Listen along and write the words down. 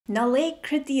Nolé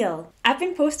Credeal. I've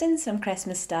been posting some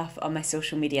Christmas stuff on my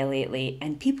social media lately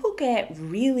and people get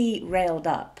really riled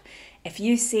up if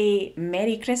you say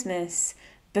Merry Christmas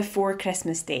before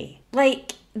Christmas Day.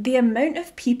 Like, the amount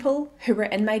of people who were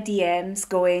in my DMs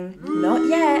going, not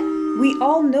yet. We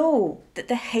all know that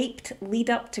the hyped lead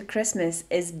up to Christmas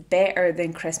is better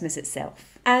than Christmas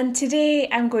itself. And today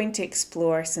I'm going to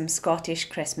explore some Scottish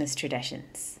Christmas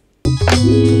traditions.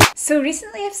 So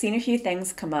recently I've seen a few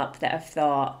things come up that I've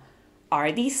thought,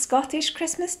 are these Scottish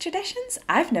Christmas traditions?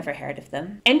 I've never heard of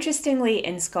them. Interestingly,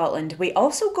 in Scotland, we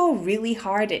also go really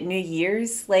hard at New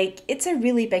Year's, like it's a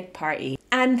really big party.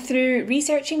 And through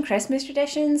researching Christmas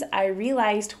traditions, I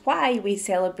realised why we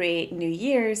celebrate New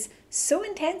Year's so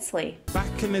intensely.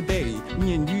 Back in the day,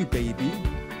 me and you, baby,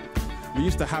 we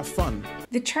used to have fun.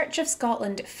 The Church of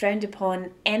Scotland frowned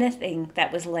upon anything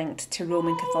that was linked to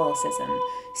Roman Catholicism.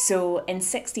 So in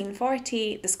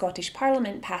 1640, the Scottish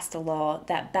Parliament passed a law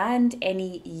that banned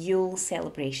any Yule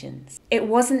celebrations. It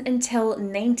wasn't until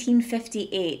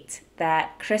 1958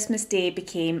 that Christmas Day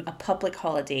became a public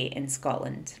holiday in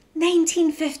Scotland.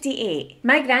 1958!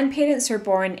 My grandparents were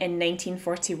born in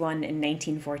 1941 and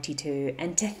 1942,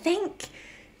 and to think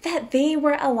that they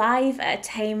were alive at a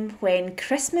time when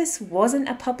Christmas wasn't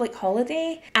a public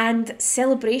holiday and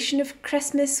celebration of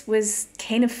Christmas was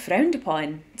kind of frowned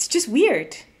upon. It's just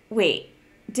weird. Wait,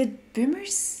 did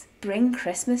boomers bring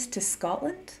Christmas to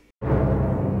Scotland?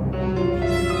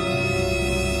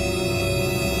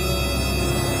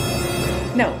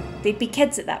 No, they'd be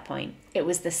kids at that point. It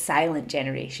was the silent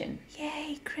generation.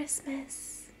 Yay,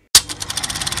 Christmas.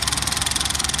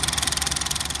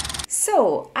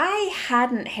 So, I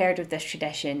hadn't heard of this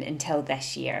tradition until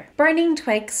this year. Burning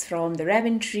twigs from the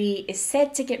Rowan tree is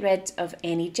said to get rid of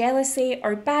any jealousy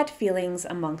or bad feelings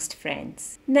amongst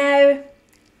friends. Now,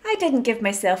 I didn't give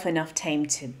myself enough time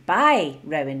to buy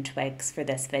Rowan twigs for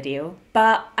this video,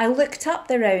 but I looked up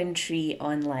the Rowan tree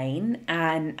online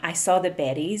and I saw the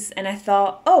berries and I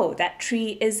thought, oh, that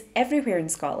tree is everywhere in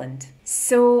Scotland.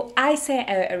 So I set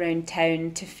out around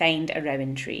town to find a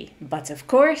Rowan tree, but of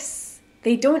course,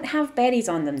 they don't have berries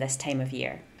on them this time of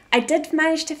year. I did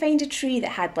manage to find a tree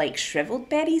that had like shriveled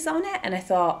berries on it and I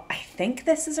thought, I think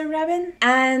this is a Rowan.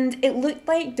 And it looked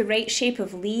like the right shape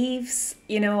of leaves.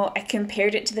 You know, I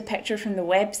compared it to the picture from the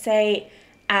website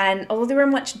and although they were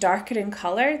much darker in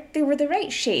colour, they were the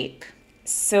right shape.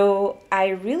 So I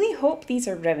really hope these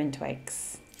are Rowan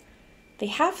twigs. They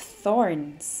have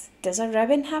thorns. Does a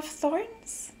Rowan have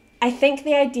thorns? I think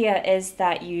the idea is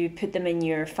that you put them in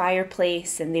your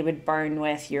fireplace and they would burn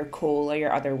with your coal or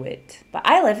your other wood. But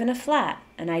I live in a flat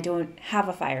and I don't have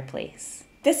a fireplace.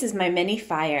 This is my mini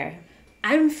fire.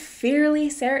 I'm fairly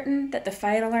certain that the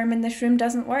fire alarm in this room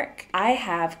doesn't work. I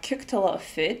have cooked a lot of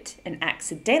food and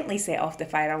accidentally set off the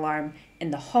fire alarm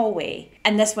in the hallway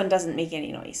and this one doesn't make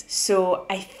any noise. So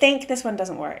I think this one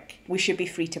doesn't work. We should be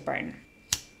free to burn.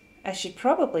 I should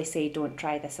probably say don't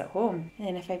try this at home.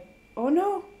 And if I oh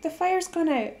no, the fire's gone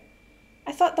out.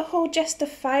 I thought the whole gist of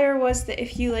fire was that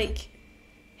if you like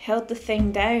held the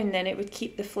thing down then it would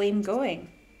keep the flame going.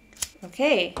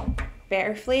 Okay,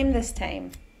 better flame this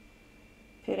time.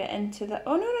 Put it into the,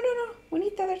 oh no, we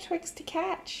need the other twigs to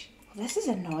catch. Well, this is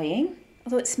annoying,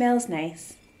 although it smells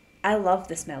nice. I love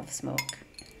the smell of smoke.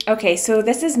 Okay, so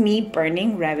this is me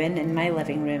burning Rowan in my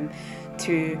living room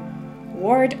to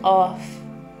ward off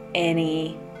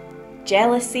any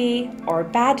jealousy or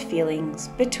bad feelings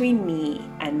between me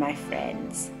and my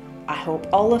friends. I hope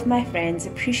all of my friends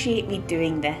appreciate me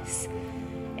doing this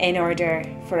in order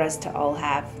for us to all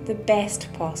have the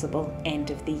best possible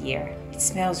end of the year. It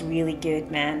smells really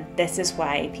good, man. This is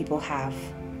why people have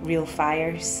real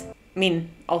fires. I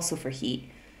mean, also for heat,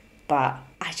 but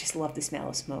I just love the smell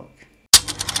of smoke.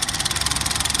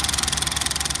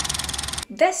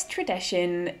 This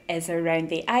tradition is around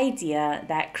the idea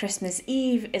that Christmas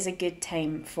Eve is a good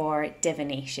time for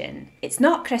divination. It's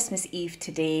not Christmas Eve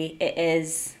today, it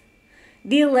is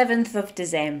the 11th of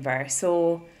December,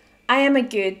 so I am a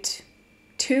good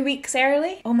 2 weeks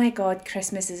early. Oh my god,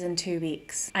 Christmas is in 2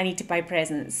 weeks. I need to buy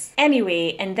presents.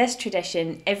 Anyway, in this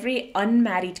tradition, every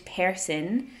unmarried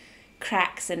person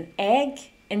cracks an egg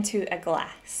into a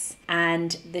glass.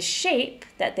 And the shape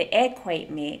that the egg white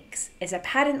makes is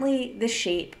apparently the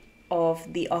shape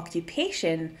of the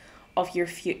occupation of your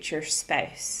future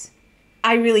spouse.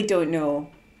 I really don't know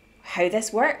how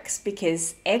this works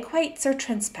because egg whites are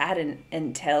transparent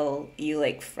until you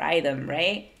like fry them,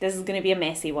 right? This is gonna be a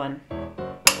messy one.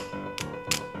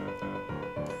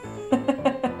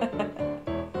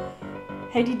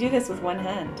 How do you do this with one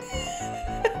hand?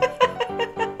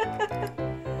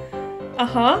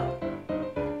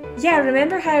 Yeah,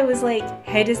 remember how I was like,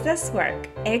 how does this work?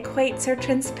 Egg whites are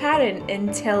transparent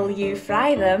until you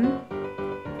fry them.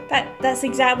 That's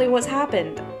exactly what's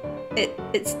happened.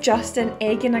 It's just an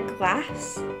egg in a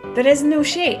glass. There is no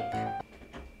shape.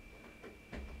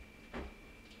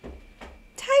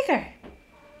 Tiger!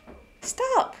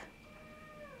 Stop!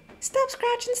 Stop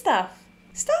scratching stuff!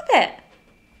 Stop it!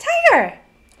 Tiger!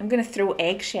 I'm gonna throw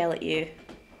eggshell at you.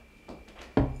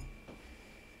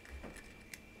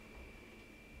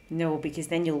 No, because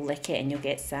then you'll lick it and you'll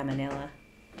get salmonella.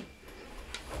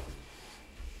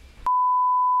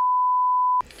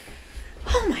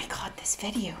 Oh my god, this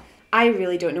video. I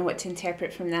really don't know what to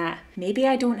interpret from that. Maybe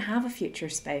I don't have a future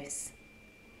spouse.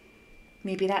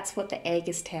 Maybe that's what the egg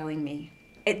is telling me.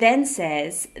 It then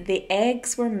says, the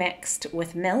eggs were mixed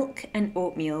with milk and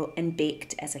oatmeal and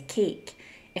baked as a cake.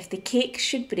 If the cake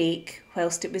should break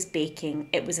whilst it was baking,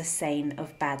 it was a sign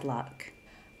of bad luck.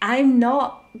 I'm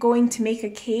not going to make a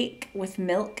cake with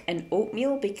milk and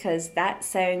oatmeal because that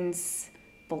sounds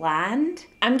bland.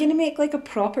 I'm gonna make like a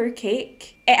proper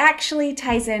cake. It actually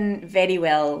ties in very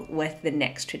well with the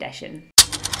next tradition.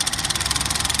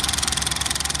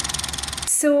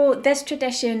 So this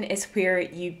tradition is where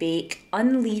you bake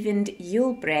unleavened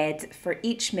Yule bread for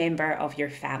each member of your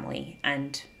family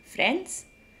and friends?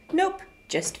 Nope,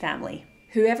 just family.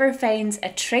 Whoever finds a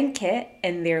trinket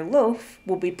in their loaf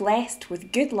will be blessed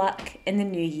with good luck in the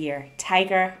new year.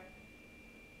 Tiger,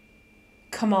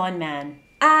 come on man.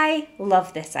 I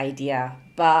love this idea,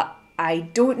 but I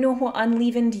don't know what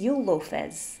unleavened Yule loaf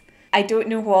is. I don't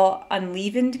know what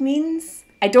unleavened means.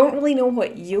 I don't really know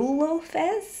what Yule loaf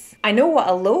is. I know what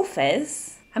a loaf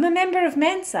is. I'm a member of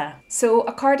Mensa. So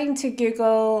according to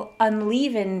Google,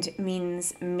 unleavened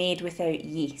means made without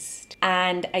yeast.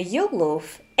 And a Yule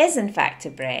loaf is in fact a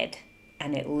bread,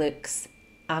 and it looks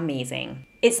amazing.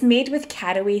 It's made with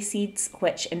caraway seeds,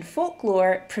 which in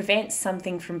folklore prevents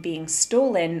something from being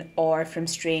stolen or from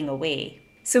straying away.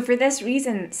 So for this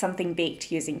reason, something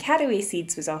baked using caraway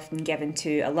seeds was often given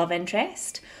to a love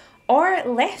interest or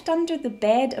left under the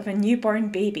bed of a newborn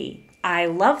baby. I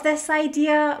love this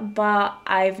idea, but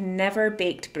I've never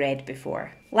baked bread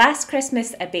before. Last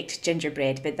Christmas I baked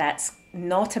gingerbread, but that's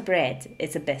not a bread,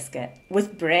 it's a biscuit.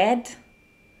 With bread,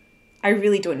 I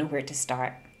really don't know where to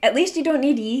start. At least you don't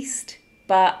need yeast,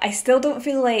 but I still don't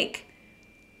feel like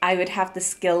I would have the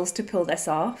skills to pull this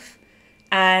off.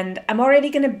 And I'm already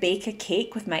gonna bake a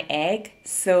cake with my egg,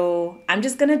 so I'm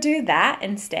just gonna do that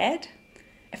instead.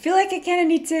 I feel like I kind of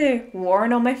need to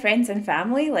warn all my friends and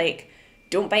family, like,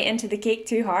 don't bite into the cake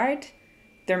too hard.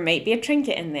 There might be a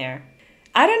trinket in there.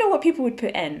 I don't know what people would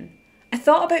put in. I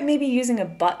thought about maybe using a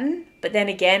button, but then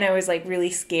again I was like really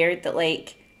scared that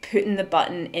like putting the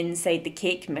button inside the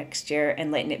cake mixture and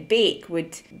letting it bake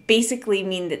would basically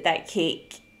mean that that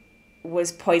cake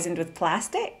was poisoned with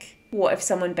plastic. What if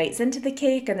someone bites into the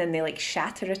cake and then they like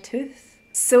shatter a tooth?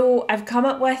 So I've come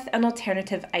up with an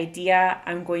alternative idea.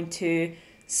 I'm going to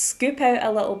scoop out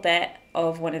a little bit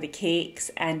of one of the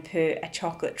cakes and put a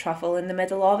chocolate truffle in the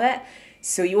middle of it.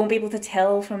 So you won't be able to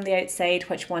tell from the outside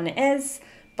which one it is,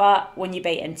 but when you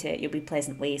bite into it, you'll be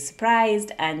pleasantly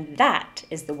surprised, and that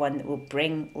is the one that will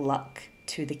bring luck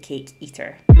to the cake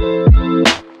eater.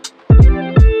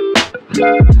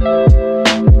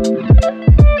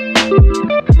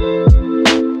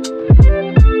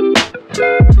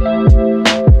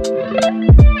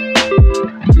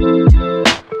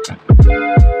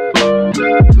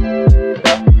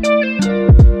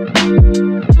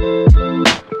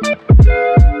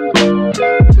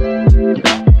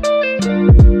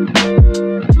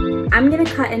 I'm going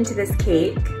to cut into this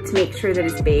cake to make sure that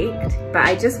it's baked, but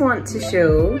I just want to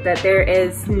show that there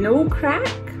is no crack,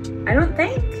 I don't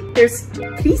think. There's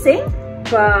creasing,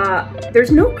 but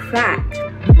there's no crack.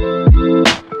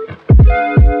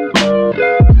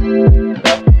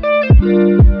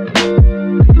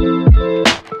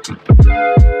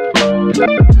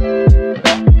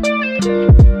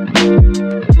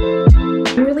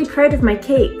 I'm really proud of my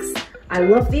cakes. I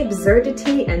love the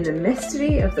absurdity and the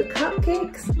mystery of the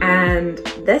cupcakes, and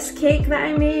this cake that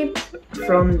I made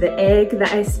from the egg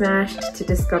that I smashed to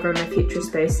discover my future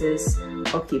spouse's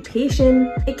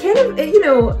occupation. It kind of, you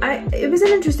know, it was an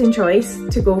interesting choice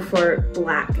to go for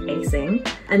black icing,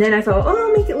 and then I thought, oh,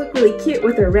 I'll make it look really cute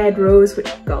with a red rose, which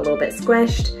got a little bit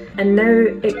squished, and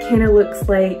now it kind of looks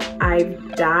like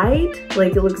I've died,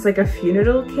 like it looks like a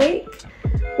funeral cake,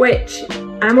 which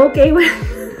I'm okay with.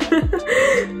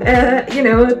 You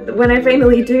know, when I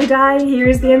finally do die,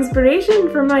 here's the inspiration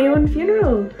for my own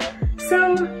funeral.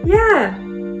 So yeah,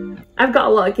 I've got a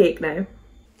lot of cake now.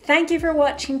 Thank you for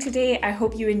watching today. I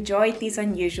hope you enjoyed these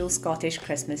unusual Scottish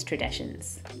Christmas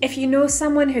traditions. If you know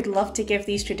someone who'd love to give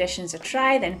these traditions a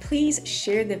try, then please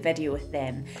share the video with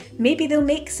them. Maybe they'll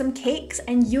make some cakes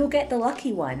and you'll get the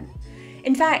lucky one.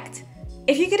 In fact,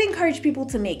 if you could encourage people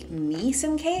to make me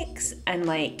some cakes and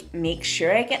make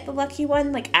sure I get the lucky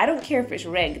one, I don't care if it's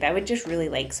rigged, I would just really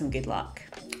like some good luck.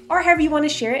 Or however you want to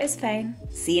share it is fine.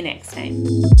 See you next time.